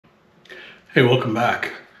Hey, welcome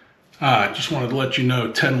back. I just wanted to let you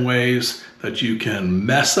know 10 ways that you can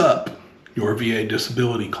mess up your VA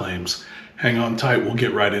disability claims. Hang on tight, we'll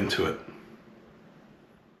get right into it.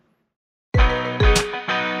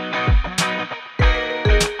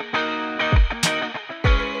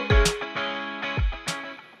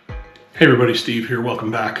 Hey everybody, Steve here,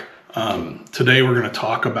 welcome back. Today we're going to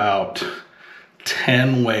talk about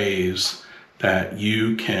 10 ways that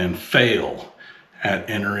you can fail at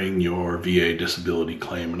entering your VA disability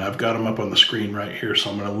claim. And I've got them up on the screen right here,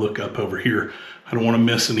 so I'm going to look up over here. I don't want to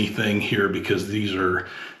miss anything here because these are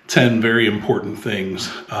 10 very important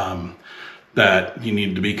things that you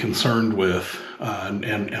need to be concerned with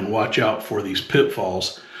and watch out for these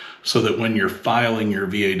pitfalls so that when you're filing your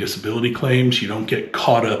VA disability claims, you don't get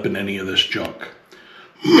caught up in any of this junk.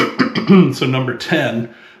 So number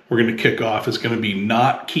 10, we're going to kick off is going to be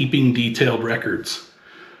not keeping detailed records.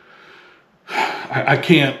 I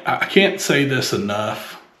can't say this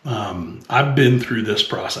enough. I've been through this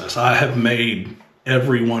process. I have made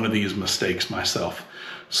every one of these mistakes myself.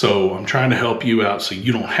 So I'm trying to help you out so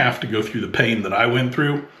you don't have to go through the pain that I went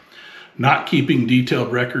through. Not keeping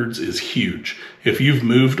detailed records is huge. If you've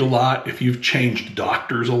moved a lot, if you've changed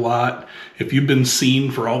doctors a lot, if you've been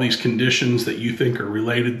seen for all these conditions that you think are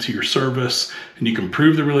related to your service and you can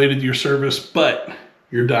prove they're related to your service, but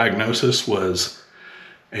your diagnosis was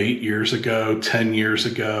 8 years ago, 10 years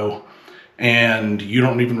ago, and you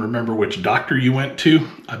don't even remember which doctor you went to.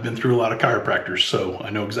 I've been through a lot of chiropractors, so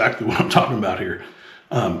I know exactly what I'm talking about here.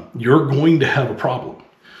 You're going to have a problem.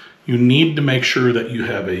 You need to make sure that you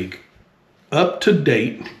have a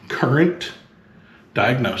up-to-date current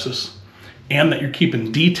diagnosis and that you're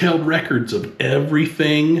keeping detailed records of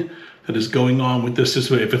everything that is going on with this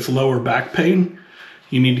disability. If it's lower back pain,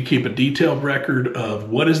 you need to keep a detailed record of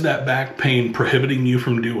what is that back pain prohibiting you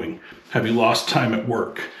from doing. Have you lost time at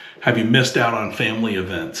work? Have you missed out on family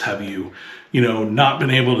events? Have you, not been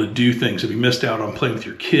able to do things? Have you missed out on playing with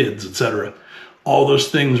your kids, etc.? All those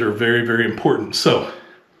things are very, very important. So,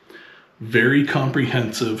 very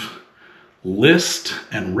comprehensive list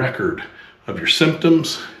and record of your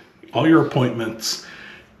symptoms, all your appointments,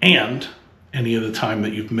 and any of the time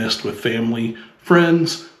that you've missed with family,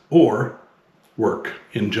 friends, or work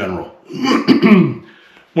in general.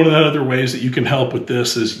 One of the other ways that you can help with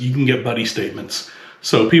this is you can get buddy statements.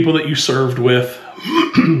 So people that you served with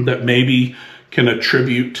that maybe can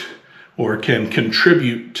attribute or can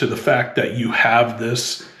contribute to the fact that you have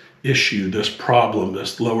this issue, this problem,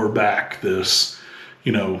 this lower back, this,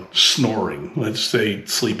 snoring. Let's say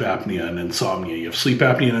sleep apnea and insomnia. You have sleep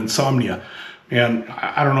apnea and insomnia. And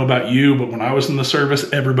I don't know about you, but when I was in the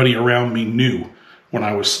service, everybody around me knew when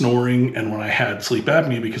I was snoring and when I had sleep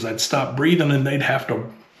apnea because I'd stop breathing and they'd have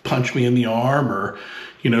to punch me in the arm or,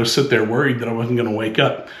 sit there worried that I wasn't going to wake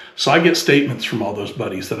up. So I get statements from all those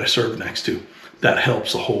buddies that I serve next to. That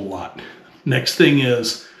helps a whole lot. Next thing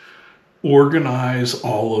is organize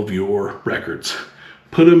all of your records.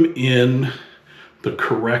 Put them in the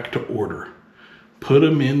correct order. Put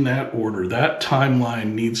them in that order. That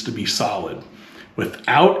timeline needs to be solid.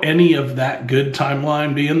 Without any of that good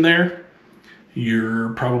timeline being there, you're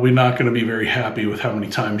probably not going to be very happy with how many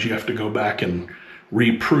times you have to go back and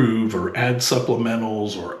reprove or add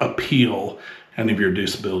supplementals or appeal any of your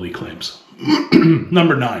disability claims.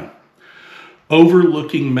 Number 9,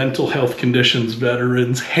 overlooking mental health conditions.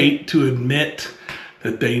 Veterans hate to admit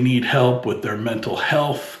that they need help with their mental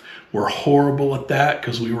health. We're horrible at that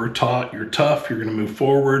because we were taught you're tough, you're going to move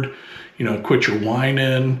forward, quit your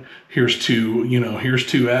whining. Here's two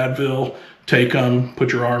Advil. Take them,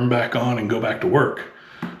 put your arm back on, and go back to work.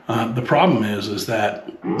 The problem is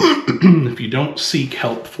that if you don't seek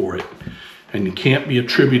help for it, and you can't be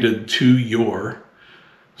attributed to your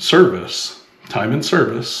service, time in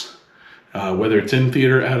service, whether it's in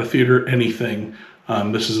theater, out of theater, anything.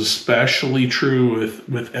 This is especially true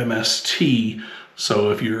with MST.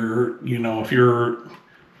 So if you're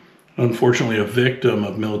unfortunately a victim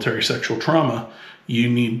of military sexual trauma, you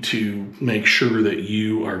need to make sure that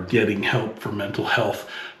you are getting help for mental health,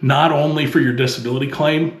 not only for your disability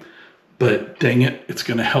claim, but dang it, it's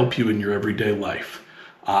going to help you in your everyday life.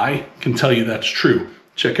 I can tell you that's true.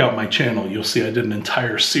 Check out my channel. You'll see I did an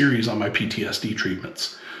entire series on my PTSD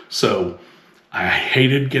treatments. So I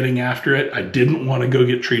hated getting after it. I didn't want to go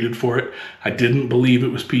get treated for it. I didn't believe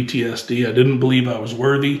it was PTSD. I didn't believe I was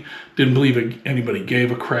worthy. Didn't believe anybody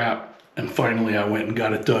gave a crap. And finally, I went and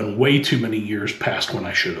got it done way too many years past when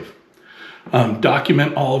I should have.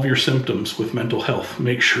 Document all of your symptoms with mental health.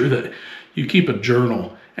 Make sure that you keep a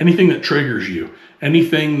journal. Anything that triggers you,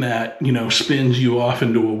 anything that, spins you off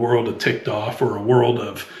into a world of ticked off or a world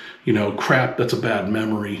of, crap, that's a bad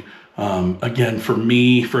memory. Again, for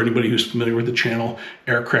me, for anybody who's familiar with the channel,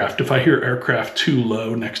 aircraft. If I hear aircraft too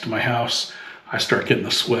low next to my house, I start getting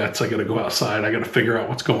the sweats. I got to go outside. I got to figure out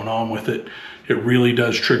what's going on with it. It really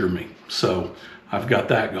does trigger me. So I've got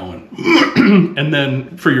that going. And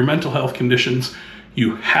then for your mental health conditions,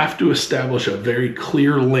 you have to establish a very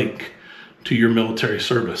clear link to your military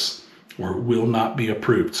service, or it will not be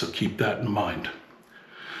approved. So keep that in mind.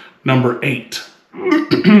 Number 8,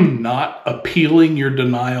 not appealing your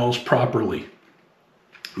denials properly.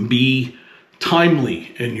 Be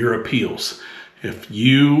timely in your appeals. If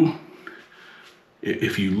you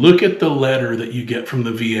look at the letter that you get from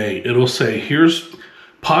the VA, it'll say, here's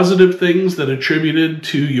positive things that attributed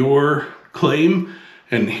to your claim,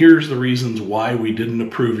 and here's the reasons why we didn't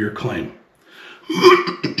approve your claim.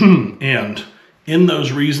 And in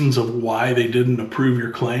those reasons of why they didn't approve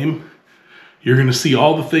your claim, you're going to see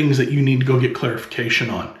all the things that you need to go get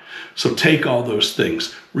clarification on. So take all those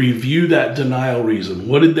things, review that denial reason.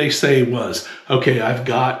 What did they say was, okay, I've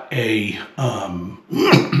got a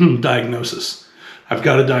diagnosis. I've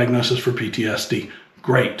got a diagnosis for PTSD.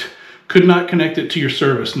 Great. Could not connect it to your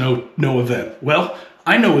service. No event. Well,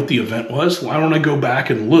 I know what the event was. Why don't I go back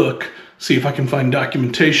and look, see if I can find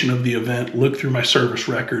documentation of the event, look through my service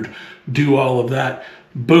record, do all of that.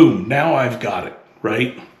 Boom. Now I've got it,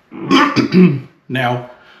 right?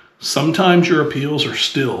 Now, sometimes your appeals are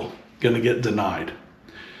still going to get denied.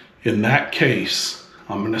 In that case,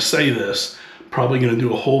 I'm going to say this, probably going to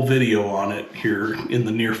do a whole video on it here in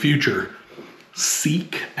the near future.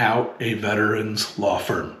 Seek out a veterans law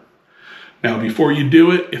firm. Now, before you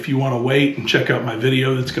do it, if you want to wait and check out my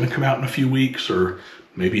video that's going to come out in a few weeks, or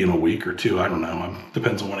maybe in a week or two, I don't know,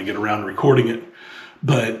 depends on when I get around to recording it.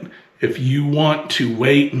 But if you want to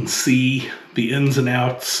wait and see the ins and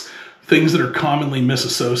outs, things that are commonly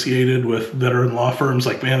misassociated with veteran law firms,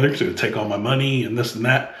 like, man, they're going to take all my money and this and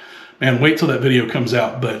that, man, wait till that video comes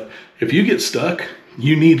out. But if you get stuck,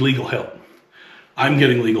 you need legal help. I'm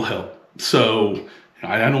getting legal help. So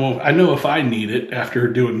I know if I need it after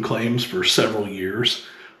doing claims for several years,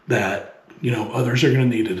 that, others are going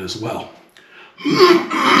to need it as well.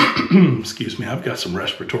 Excuse me, I've got some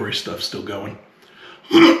respiratory stuff still going.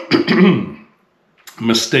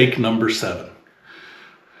 Mistake number 7.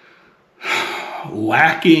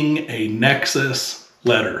 Lacking a nexus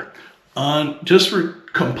letter. Just for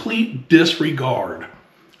complete disregard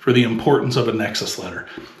for the importance of a nexus letter.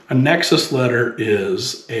 A nexus letter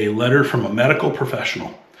is a letter from a medical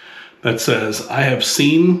professional that says, I have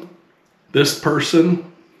seen this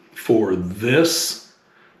person for this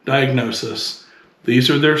diagnosis. These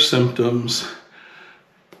are their symptoms.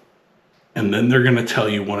 And then they're going to tell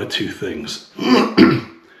you one of two things.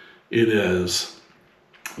 It is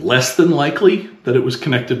less than likely that it was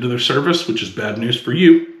connected to their service, which is bad news for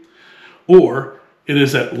you, or it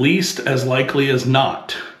is at least as likely as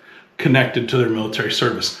not connected to their military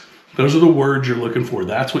service. Those are the words you're looking for.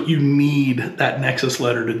 That's what you need that nexus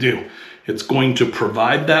letter to do. It's going to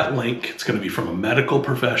provide that link. It's going to be from a medical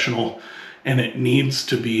professional, and it needs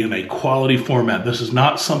to be in a quality format. This is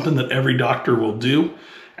not something that every doctor will do.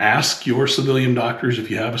 Ask your civilian doctors if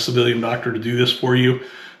you have a civilian doctor to do this for you.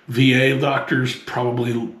 VA doctors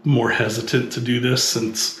probably more hesitant to do this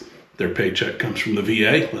since their paycheck comes from the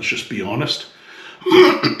VA. Let's just be honest.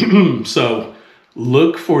 So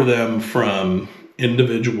look for them from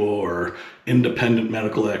individual or independent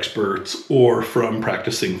medical experts or from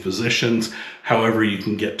practicing physicians. However you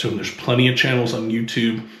can get to them. There's plenty of channels on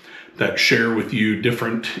YouTube that share with you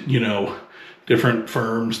different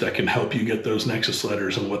firms that can help you get those nexus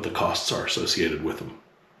letters and what the costs are associated with them.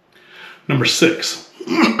 Number 6,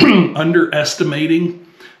 underestimating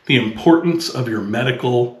the importance of your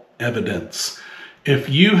medical evidence. If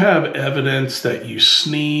you have evidence that you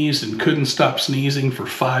sneezed and couldn't stop sneezing for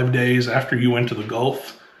 5 days after you went to the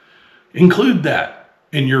Gulf, include that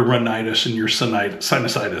in your rhinitis and your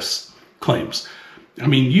sinusitis claims. I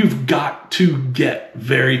mean, you've got to get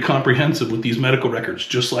very comprehensive with these medical records,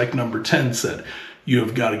 just like number 10 said. You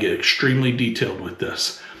have got to get extremely detailed with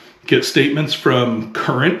this. Get statements from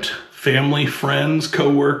current family, friends,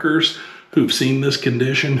 co-workers who've seen this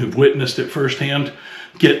condition, who've witnessed it firsthand.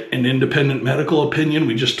 Get an independent medical opinion.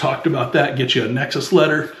 We just talked about that. Get you a nexus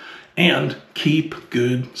letter. And keep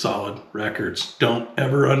good, solid records. Don't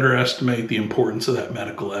ever underestimate the importance of that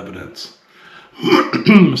medical evidence.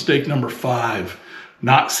 Mistake number 5,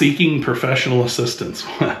 not seeking professional assistance.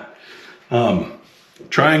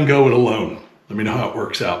 Try and go it alone. Let me know how it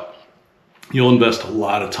works out. You'll invest a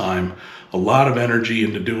lot of time, a lot of energy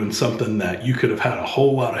into doing something that you could have had a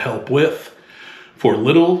whole lot of help with for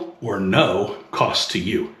little or no cost to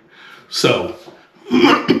you. So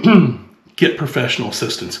get professional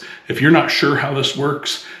assistance. If you're not sure how this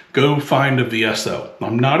works, go find a VSO.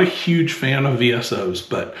 I'm not a huge fan of VSOs,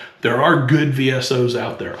 but there are good VSOs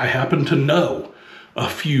out there. I happen to know a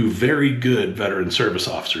few very good veteran service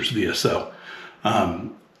officers VSO.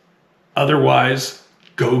 Otherwise,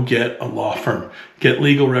 go get a law firm, get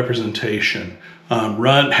legal representation,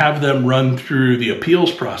 have them run through the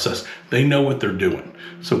appeals process. They know what they're doing.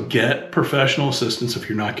 So get professional assistance if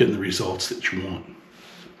you're not getting the results that you want.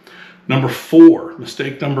 Number 4,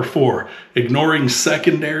 mistake number 4, ignoring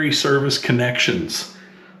secondary service connections.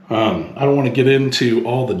 I don't want to get into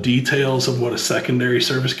all the details of what a secondary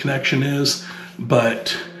service connection is,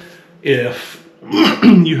 but if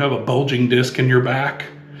you have a bulging disc in your back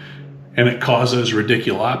and it causes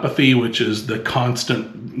radiculopathy, which is the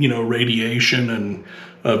constant, radiation and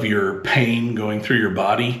of your pain going through your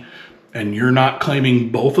body, and you're not claiming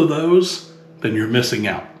both of those, then you're missing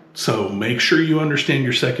out. So make sure you understand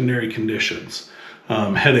your secondary conditions.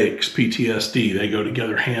 Headaches, PTSD, they go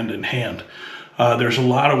together hand in hand. There's a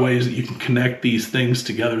lot of ways that you can connect these things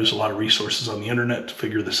together. There's a lot of resources on the internet to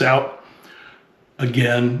figure this out.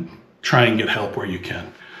 Again, try and get help where you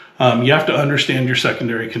can. You have to understand your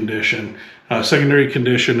secondary condition. Secondary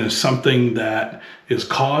condition is something that is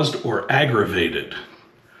caused or aggravated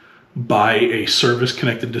by a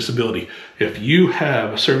service-connected disability. If you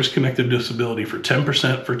have a service-connected disability for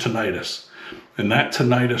 10% for tinnitus, and that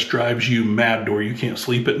tinnitus drives you mad to where you can't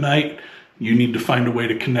sleep at night, you need to find a way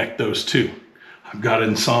to connect those two. I've got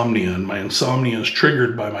insomnia, and my insomnia is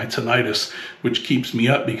triggered by my tinnitus, which keeps me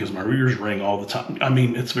up because my ears ring all the time. I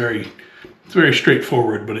mean, it's very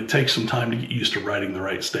straightforward, but it takes some time to get used to writing the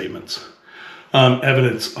right statements.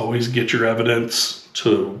 Evidence, always get your evidence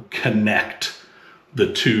to connect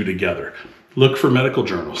the two together. Look for medical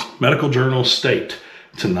journals. Medical journals state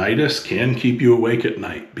tinnitus can keep you awake at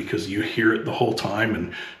night because you hear it the whole time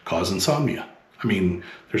and cause insomnia. I mean,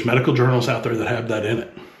 there's medical journals out there that have that in it.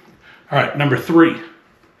 All right, number 3,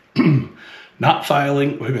 not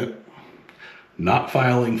filing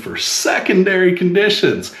for secondary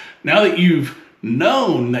conditions. Now that you've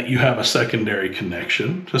known that you have a secondary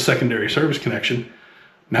connection, a secondary service connection,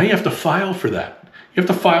 now you have to file for that. You have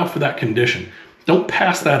to file for that condition. Don't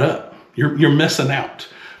pass that up. You're missing out.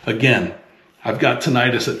 Again, I've got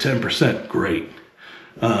tinnitus at 10%, great.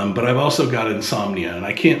 But I've also got insomnia and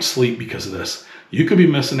I can't sleep because of this. You could be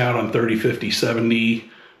missing out on 30, 50,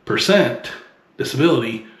 70%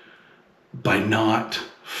 disability by not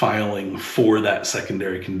filing for that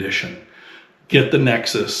secondary condition. Get the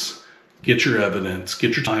nexus, get your evidence,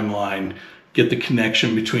 get your timeline, get the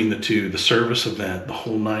connection between the two, the service event, the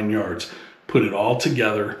whole 9 yards. Put it all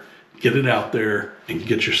together, get it out there, and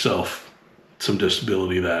get yourself some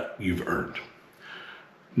disability that you've earned.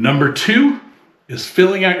 Number 2 is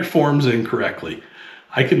filling out your forms incorrectly.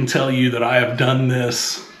 I can tell you that I have done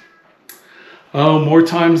this more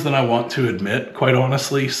times than I want to admit, quite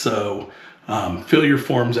honestly. So fill your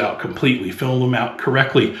forms out completely, fill them out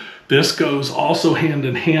correctly. This goes also hand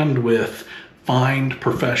in hand with find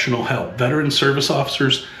professional help. Veteran service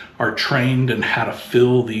officers are trained in how to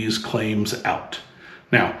fill these claims out.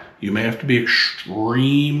 Now, you may have to be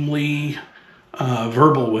extremely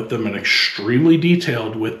verbal with them and extremely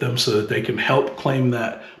detailed with them so that they can help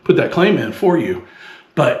put that claim in for you.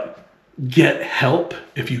 But get help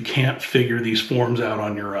if you can't figure these forms out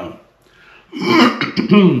on your own.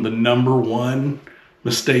 The number 1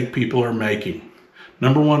 mistake people are making,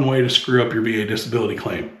 number 1 way to screw up your VA disability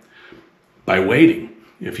claim, by waiting.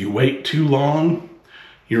 If you wait too long,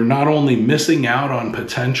 you're not only missing out on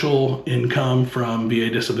potential income from VA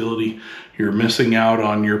disability, you're missing out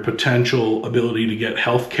on your potential ability to get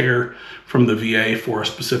health care from the VA for a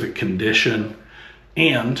specific condition,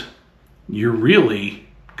 and you really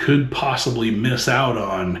could possibly miss out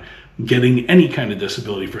on getting any kind of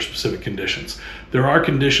disability for specific conditions. There are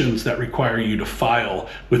conditions that require you to file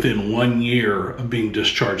within 1 year of being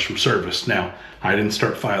discharged from service. Now, I didn't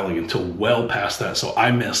start filing until well past that, so I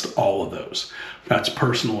missed all of those. That's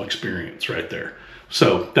personal experience right there.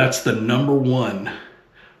 So that's the number 1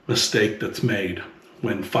 mistake that's made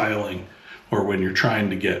when filing or when you're trying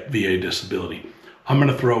to get VA disability. I'm going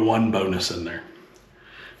to throw one bonus in there.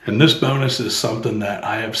 And this bonus is something that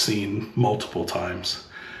I have seen multiple times.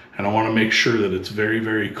 And I want to make sure that it's very,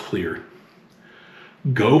 very clear.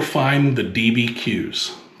 Go find the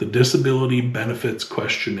DBQs, the Disability Benefits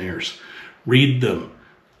Questionnaires. Read them.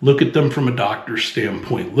 Look at them from a doctor's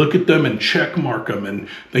standpoint. Look at them and check mark them, and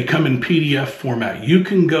they come in PDF format. You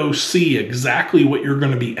can go see exactly what you're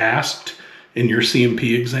going to be asked in your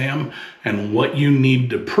CMP exam and what you need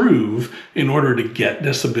to prove in order to get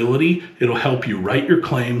disability. It'll help you write your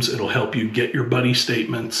claims. It'll help you get your buddy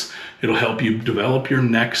statements. It'll help you develop your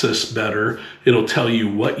nexus better. It'll tell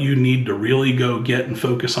you what you need to really go get and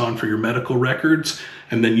focus on for your medical records.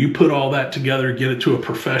 And then you put all that together, get it to a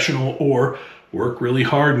professional, or work really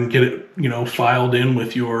hard and get it, filed in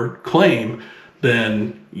with your claim,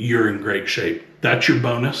 then you're in great shape. That's your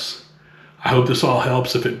bonus. I hope this all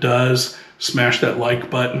helps. If it does, smash that like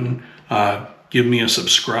button, give me a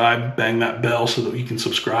subscribe, bang that bell so that you can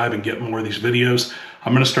subscribe and get more of these videos.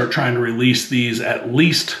 I'm going to start trying to release these at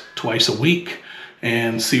least twice a week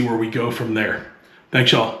and see where we go from there.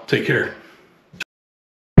 Thanks, y'all. Take care.